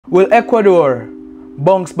Will Ecuador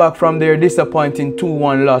bounce back from their disappointing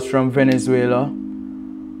 2-1 loss from Venezuela?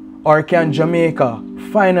 Or can Jamaica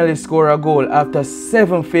finally score a goal after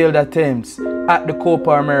 7 failed attempts at the Copa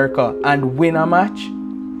America and win a match?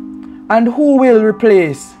 And who will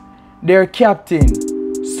replace their captain,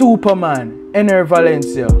 Superman, Ener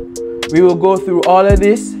Valencia? We will go through all of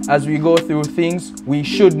this as we go through things we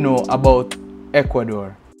should know about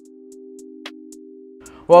Ecuador.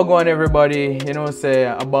 What going on, everybody? You know, say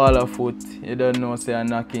a ball of foot, you don't know, say a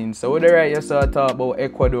knocking. So with the right, you saw talk about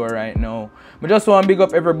Ecuador right now. I just want to big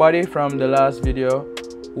up everybody from the last video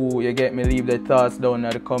who you get me leave their thoughts down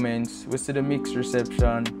in the comments. We see the mixed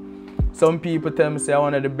reception. Some people tell me say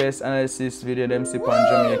one of the best analysis video them see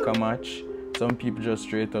on Jamaica match. Some people just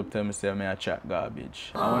straight up tell me say I chat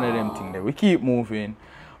garbage. And one of them things there. We keep moving.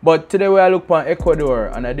 But today we are look at Ecuador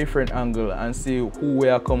on a different angle and see who we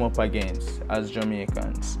are come up against as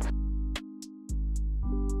Jamaicans.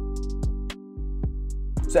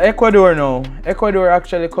 So Ecuador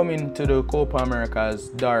actually coming to the Copa America as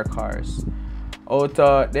dark horse.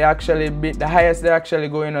 The highest they actually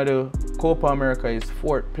go into the Copa America is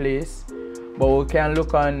 4th place. But we can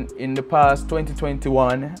look on in the past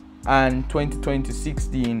 2021 and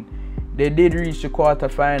 2016, they did reach the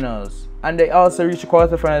quarterfinals. And they also reached the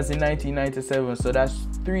quarterfinals in 1997, so that's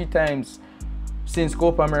 3 times since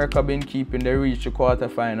Copa America been keeping they reached the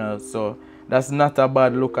quarterfinals. So that's not a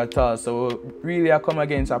bad look at all. So really I come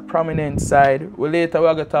against a prominent side. Well, later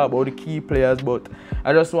we're going to talk about the key players, but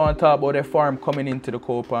I just want to talk about their form coming into the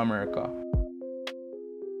Copa America.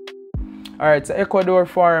 Alright, so Ecuador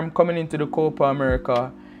form coming into the Copa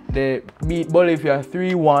America. They beat Bolivia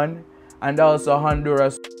 3-1 and also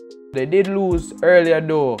Honduras. They did lose earlier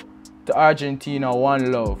though to Argentina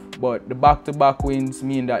 1-0, but the back-to-back wins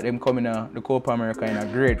mean that them coming to the Copa America in a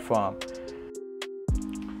great form.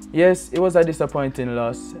 Yes, it was a disappointing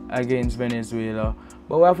loss against Venezuela,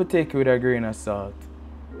 but we have to take it with a grain of salt.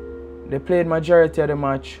 They played majority of the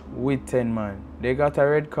match with 10 man. They got a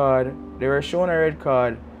red card. They were shown a red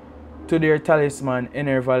card to their talisman,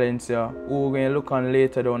 Ener Valencia, who we're going to look on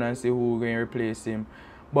later down and see who we're going to replace him.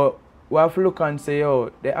 But we have to look and say, oh,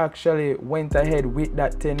 they actually went ahead with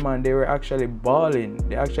that 10 man. They were actually balling.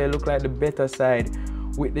 They actually look like the better side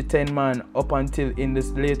with the 10 man up until in this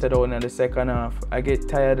later down in the second half. I get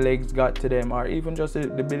tired legs got to them, or even just the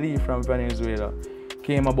belief from Venezuela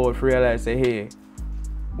came about to realize, say, hey,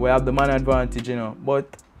 we have the man advantage, you know.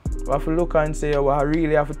 But we have to look and say, oh, we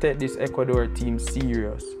really have to take this Ecuador team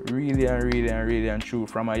serious. Really and true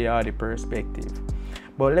from a Yardy perspective.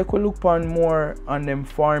 But let's look on more on them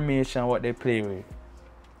formation, what they play with.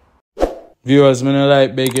 Viewers, me no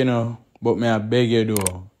like beg you know, but me I beg you do.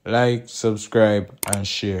 Like, subscribe, and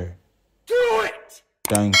share. Do it!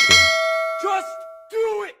 Thank you. Just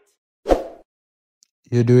do it!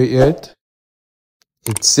 You do it yet?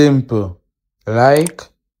 It's simple. Like,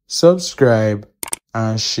 subscribe,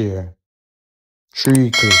 and share.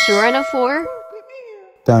 3 clicks. Sure enough, 4?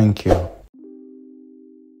 Thank you.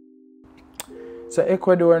 So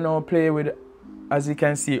Ecuador now play with, as you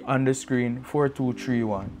can see on the screen,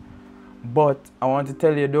 4-2-3-1. But I want to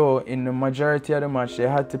tell you though, in the majority of the match, they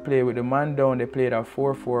had to play with the man down. They played a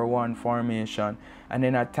 4-4-1 formation. And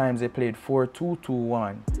then at times they played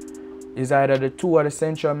 4-2-2-1. It's either the 2 of the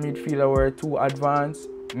central midfielder were 2 advanced.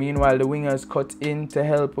 Meanwhile, the wingers cut in to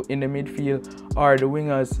help in the midfield, or the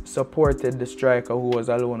wingers supported the striker who was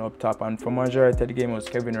alone up top. And for majority of the game was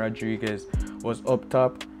Kevin Rodriguez was up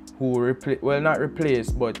top, who not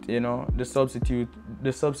replaced, but you know, the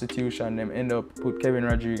substitution them end up put Kevin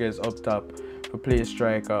Rodriguez up top to play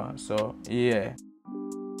striker. So yeah.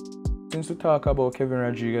 Since we talk about Kevin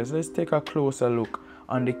Rodriguez, let's take a closer look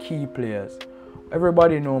on the key players.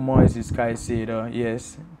 Everybody know Moises Caicedo,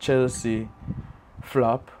 yes, Chelsea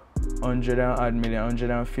flop, 100 odd million,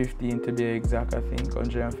 115 to be exact, I think,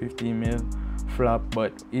 115 mil. Flop,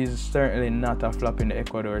 but he's certainly not a flop in the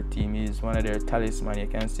Ecuador team. He's one of their talisman. You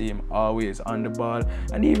can see him always on the ball,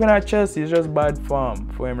 and even at Chelsea, it's just bad form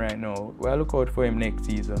for him right now. Well, look out for him next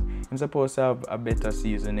season. He's supposed to have a better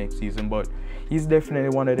season next season, but he's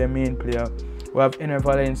definitely one of the main players. We have Ener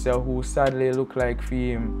Valencia, who sadly look like for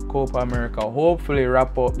him Copa America hopefully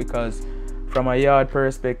wrap up, because from a yard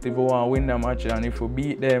perspective, we want to win the match, and if we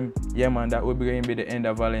beat them, yeah man, that will be going to be the end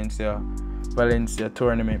of Valencia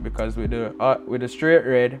tournament, because with the straight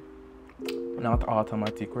red, not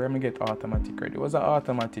automatic. Where am I get automatic red? It was an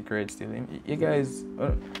automatic red still. You guys,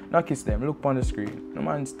 not kiss them. Look on the screen. No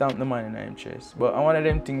man stamp the man in their chest. But I wanted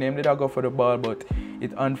them think them did I go for the ball, but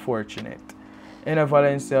it's unfortunate. Ener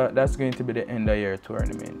Valencia, that's going to be the end of year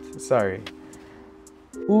tournament. Sorry.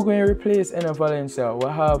 Who going to replace Ener Valencia? We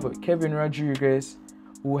have Kevin Rodriguez,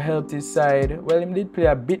 who helped his side. Well, he did play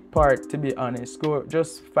a bit part, to be honest. Score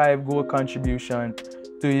just 5 goal contribution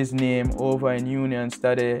to his name over in Union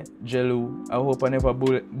Stade Gelou. I hope I never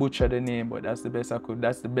butcher the name, but that's the best I could.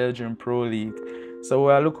 That's the Belgian Pro League. So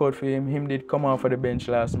I look out for him. Him did come out for the bench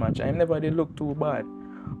last match. I never did look too bad.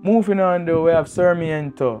 Moving on though, we have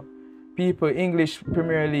Sarmiento. People, English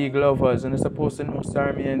Premier League lovers, and they're supposed to know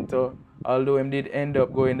Sarmiento. Although him did end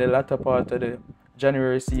up going the latter part of the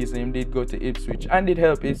January season, him did go to Ipswich and did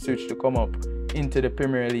help Ipswich to come up into the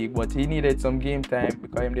Premier League, but he needed some game time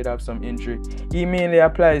because he did have some injury. He mainly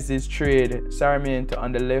applies his trade, Sarmiento,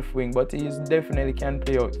 on the left wing, but he definitely can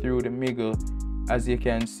play out through the middle. As you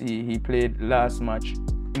can see, he played last match.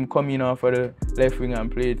 Him coming off of the left wing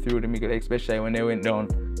and played through the middle, especially when they went down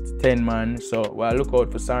to 10 man. So well, look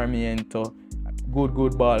out for Sarmiento. Good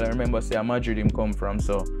baller. Remember, say Madrid him come from,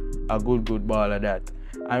 so a good baller that.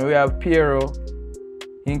 And we have Piero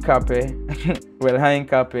Hincape. Well,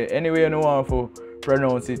 Hincape. Anyway, you know how to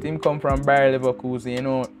pronounce it. Him come from Bayer Leverkusen. You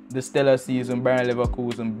know, the stellar season Bayer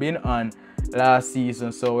Leverkusen been on last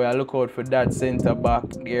season. So we look out for that centre back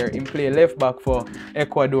there. Him play left back for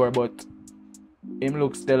Ecuador, but him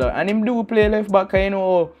look stellar. And him do play left back, you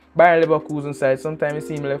know, Bayer Leverkusen side. Sometimes you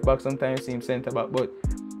see him left back, sometimes you see him centre back. But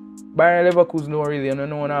Bayer Leverkusen don't really, you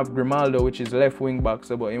know, have Grimaldo, which is left wing back,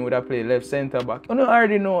 so but he would have played left centre back. You know, I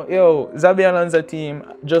already know, yo, Xabi Alonso team,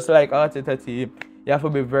 just like Arteta team, you have to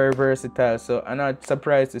be very versatile. So I'm not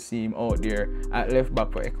surprised to see him out there at left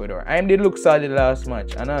back for Ecuador. I did look solid last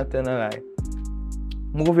match, I'm not telling a lie.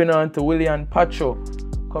 Moving on to William Pacho,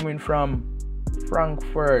 coming from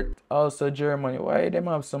Frankfurt, also Germany. Why them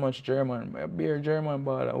have so much German? A bare German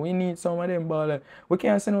baller. We need some of them baller. We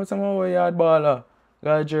can't send out some of our yard baller.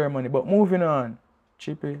 Got Germany. But moving on.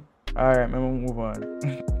 Chippy. Alright, let me move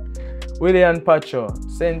on. William Pacho,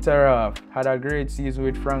 centre half, had a great season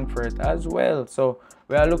with Frankfurt as well. So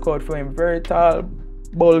we are look out for him. Very tall,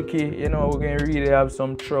 bulky. You know, we're going to really have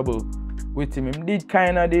some trouble with him. He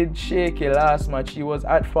did shaky last match. He was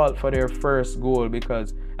at fault for their first goal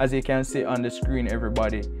because, as you can see on the screen,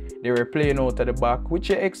 everybody, they were playing out of the back, which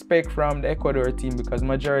you expect from the Ecuador team because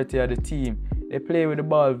majority of the team, they play with the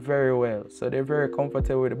ball very well. So they're very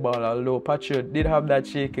comfortable with the ball, although Pacho did have that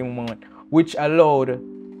shaking moment, which allowed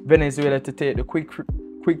Venezuela to take the quick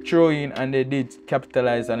throw in, and they did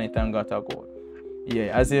capitalize on it and got a goal.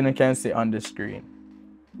 Yeah, as you can see on the screen.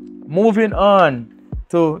 Moving on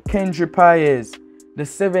to Kendry Paez, the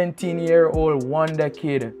 17-year-old wonder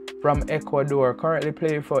kid from Ecuador, currently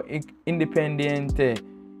playing for Independiente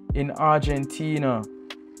in Argentina.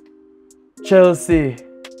 Chelsea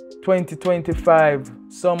 2025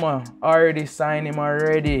 summer already signed him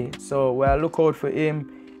already, so we'll look out for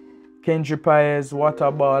him. Kendry Paez,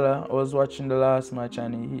 water baller. I was watching the last match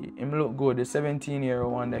and him look good. The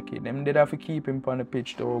 17-year-old wonder kid. Them did have to keep him on the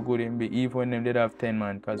pitch to how good him be, even when them did have 10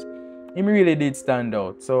 man, because him really did stand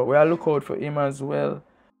out. So we'll look out for him as well.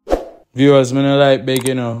 Viewers, me not like beg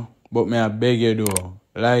you know, but me I beg you do.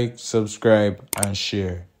 Like, subscribe and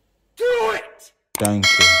share. Do it! Thank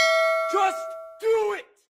you. Just do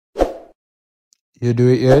it! You do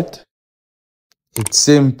it yet? It's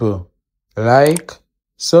simple. Like,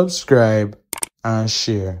 subscribe and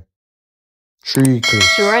share. 3 clicks.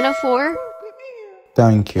 Sure enough, 4?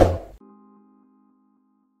 Thank you.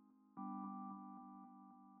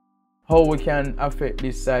 How we can affect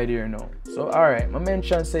this side here now. So alright, I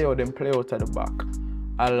mentioned say how them play out of the back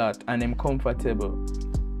a lot and them comfortable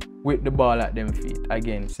with the ball at them feet.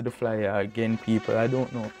 Again, see the flyer again, people. I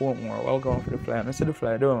don't know. What more? I'll go on for the flyer. I see the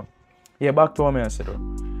flyer, don't. Yeah, back to me I said.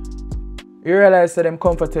 You realize that them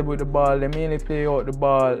comfortable with the ball. They mainly play out the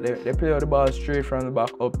ball. They play out the ball straight from the back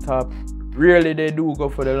up top. Rarely they do go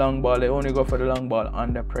for the long ball. They only go for the long ball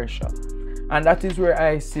under pressure. And that is where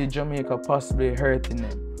I see Jamaica possibly hurting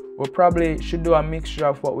them. We probably should do a mixture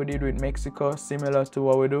of what we did with Mexico, similar to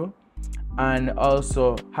what we do. And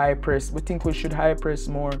also high press. We think we should high press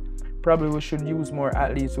more. Probably we should use more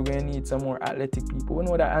athletes. We're going to need some more athletic people. We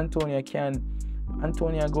know that Antonia can.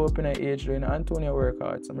 Antonia go up in an age though. Antonia work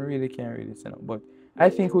hard, so I really can't really say no. But I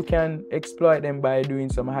think we can exploit them by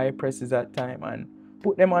doing some high presses at time and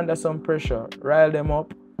put them under some pressure, rile them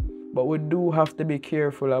up. But we do have to be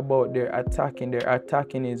careful about their attacking. Their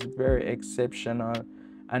attacking is very exceptional.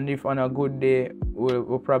 And if on a good day,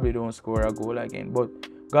 we'll probably don't score a goal again. But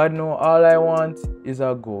God knows all I want is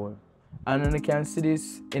a goal. And when you can see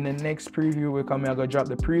this in the next preview, I'm going to drop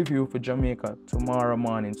the preview for Jamaica tomorrow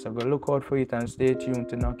morning. So go look out for it and stay tuned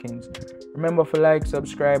to KNOCKINZ. Remember to like,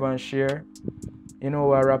 subscribe and share. You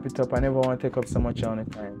know, I wrap it up. I never want to take up so much on the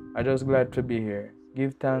time. I'm just glad to be here.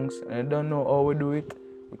 Give thanks. And I don't know how we do it.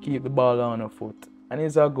 We keep the ball on our foot. And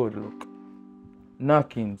it's a good look.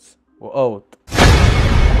 KNOCKINZ, we're out.